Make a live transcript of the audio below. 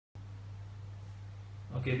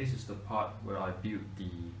Okay, this is the part where I built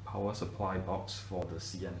the power supply box for the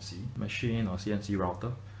CNC machine or CNC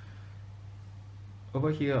router.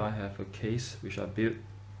 Over here I have a case which I built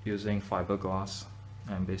using fiberglass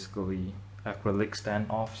and basically acrylic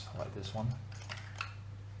standoffs like this one.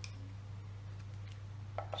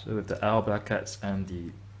 So with the L brackets and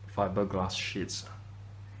the fiberglass sheets,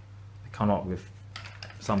 I come up with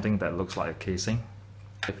something that looks like a casing.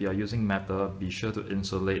 If you are using metal, be sure to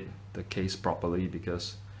insulate the case properly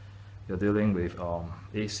because you're dealing with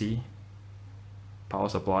AC power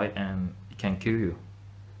supply and it can kill you.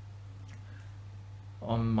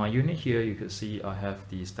 On my unit here, you can see I have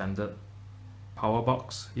the standard power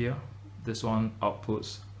box here. This one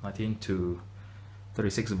outputs 19 to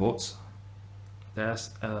 36 volts.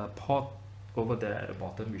 There's a port over there at the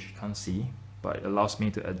bottom which you can't see, but it allows me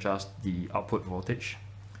to adjust the output voltage.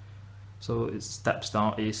 So it steps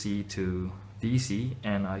down AC to DC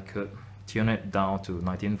and I could tune it down to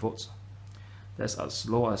 19 volts. That's as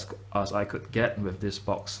low as I could get with this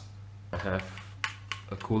box. I have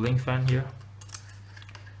a cooling fan here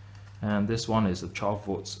and this one is a 12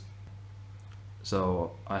 volts.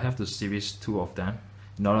 So I have to series two of them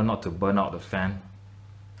in order not to burn out the fan,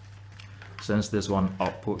 since this one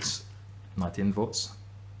outputs 19 volts.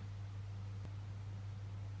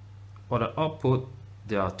 For the output,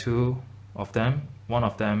 there are two of them. One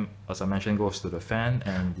of them, as I mentioned, goes to the fan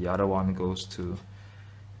and the other one goes to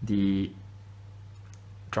the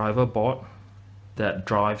driver board that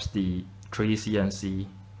drives the 3 CNC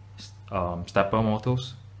stepper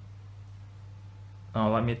motors.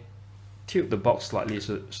 Now let me tilt the box slightly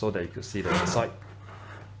so that you can see the inside.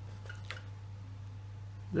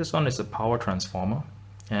 This one is a power transformer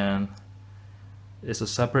and it's a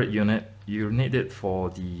separate unit. You need it for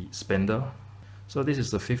the spindle. So this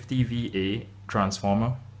is a 50 VA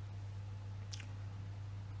transformer.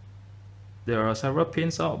 There are several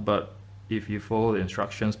pins out, but if you follow the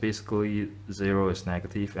instructions, basically 0 is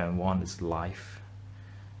negative and 1 is live.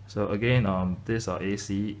 So again, these are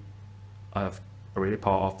AC. I have already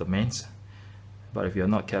powered off the mains, but if you're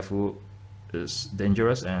not careful, it's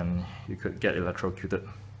dangerous and you could get electrocuted.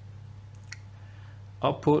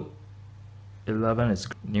 Output 11 is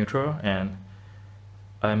neutral and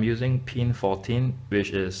I'm using pin 14,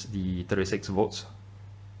 which is the 36 volts.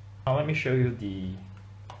 Now let me show you the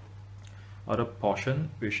other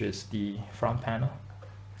portion, which is the front panel.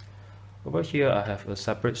 Over here I have a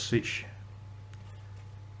separate switch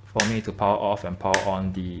for me to power off and power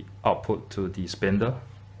on the output to the spindle.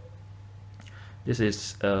 This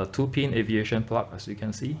is a 2-pin aviation plug, as you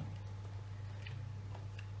can see.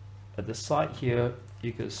 At the side here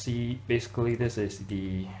you can see basically this is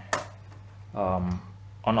the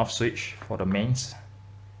on-off switch for the mains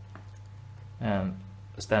and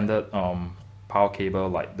a standard power cable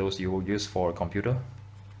like those you will use for a computer.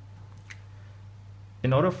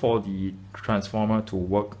 In order for the transformer to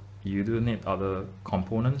work, you do need other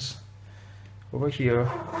components. Over here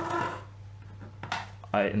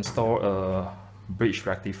I installed a bridge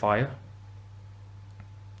rectifier.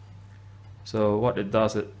 So what it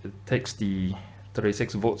does, it takes the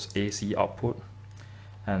 36 volts AC output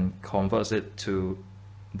and converts it to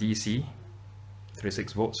DC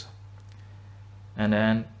 36 volts, and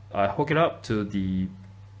then I hook it up to the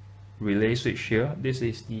relay switch here. This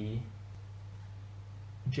is the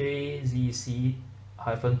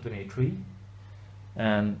JZC-23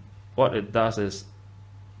 and what it does is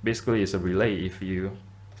basically it's a relay. If you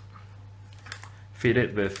feed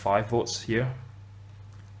it with 5 volts here,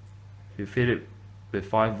 if you feed it with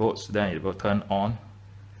 5 volts, then it will turn on.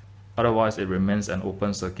 Otherwise it remains an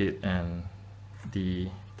open circuit and the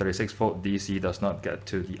 36 volt DC does not get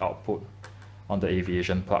to the output on the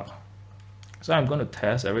aviation plug. So I'm going to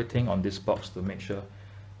test everything on this box to make sure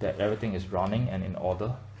that everything is running and in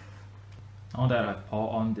order. Now that I've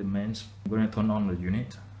powered on the mains, I'm going to turn on the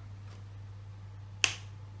unit.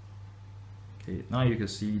 Okay, now you can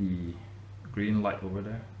see the green light over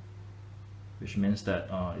there, which means that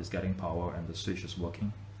it's getting power and the switch is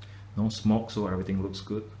working. No smoke, so everything looks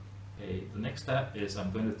good. Okay, the next step is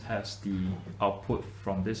I'm going to test the output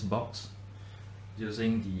from this box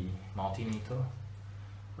using the multimeter.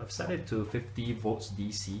 I've set it to 50 volts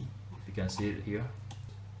DC, if you can see it here.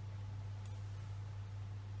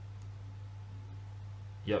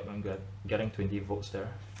 Yep, I'm getting 20 volts there.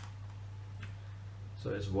 So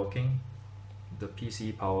it's working. The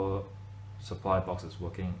PC power supply box is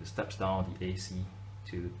working. It steps down the AC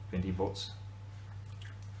to 20 volts,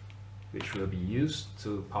 which will be used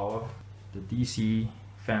to power the DC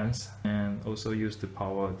fans and also used to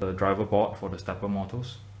power the driver board for the stepper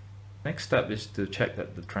motors. Next step is to check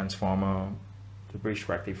that the transformer the bridge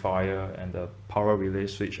rectifier and the power relay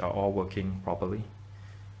switch are all working properly.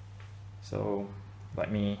 So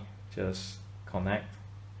let me just connect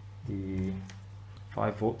the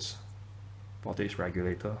 5 volts voltage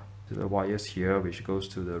regulator to the wires here, which goes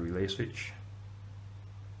to the relay switch.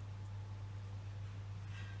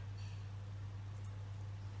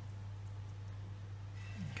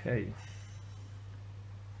 Okay,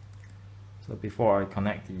 so before I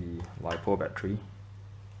connect the LiPo battery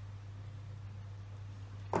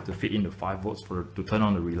to fit in the 5 volts to turn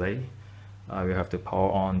on the relay, I will have to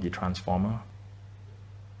power on the transformer.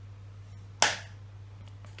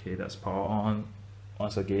 Okay, that's power on.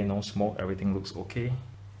 Once again, no smoke, everything looks okay.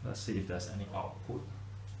 Let's see if there's any output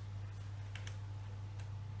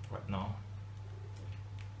right now.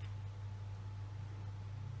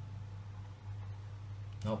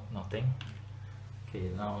 Nope, nothing. Okay,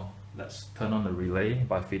 now let's turn on the relay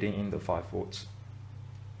by feeding in the 5 volts.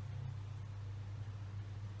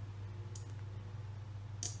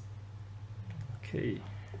 Okay.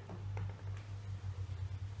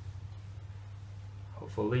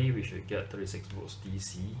 Hopefully we should get 36 volts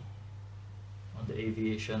DC on the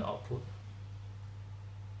aviation output.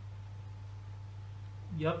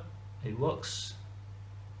 Yep, it works.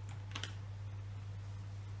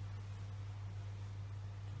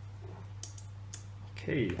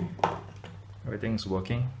 Okay, everything's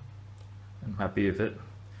working. I'm happy with it.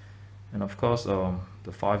 And of course,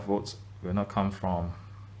 the 5 volts will not come from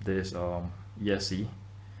this ESC.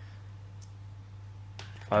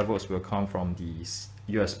 5 volts will come from the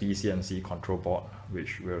USB CNC control board,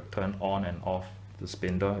 which will turn on and off the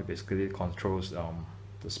spindle. It basically controls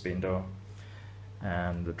the spindle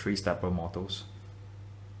and the 3 stepper motors.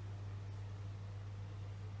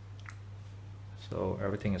 So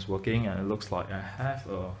everything is working, and it looks like I have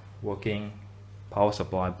a working power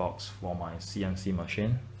supply box for my CNC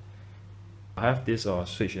machine. I have this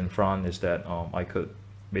switch in front, is that I could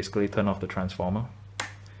basically turn off the transformer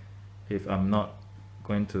if I'm not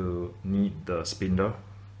going to need the spindle.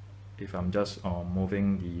 If I'm just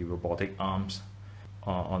moving the robotic arms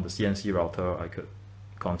on the CNC router, I could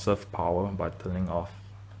conserve power by turning off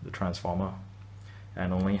the transformer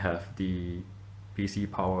and only have the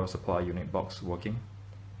PC power supply unit box working.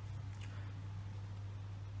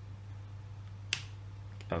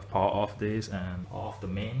 I've powered off this and power off the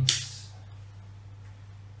mains.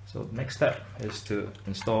 So the next step is to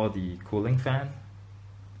install the cooling fan.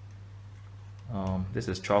 This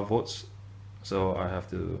is 12 volts, so I have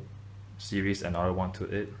to series another one to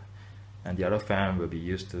it, and the other fan will be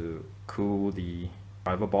used to cool the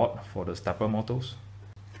driver board for the stepper motors.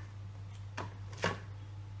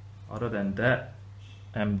 Other than that,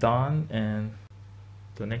 I'm done, and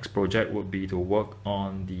the next project would be to work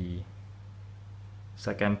on the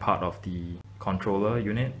second part of the controller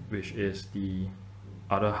unit, which is the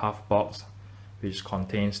other half box, which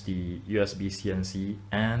contains the USB CNC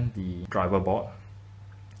and the driver board.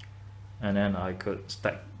 And then I could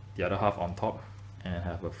stack the other half on top and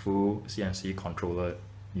have a full CNC controller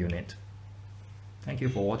unit. Thank you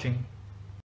for watching.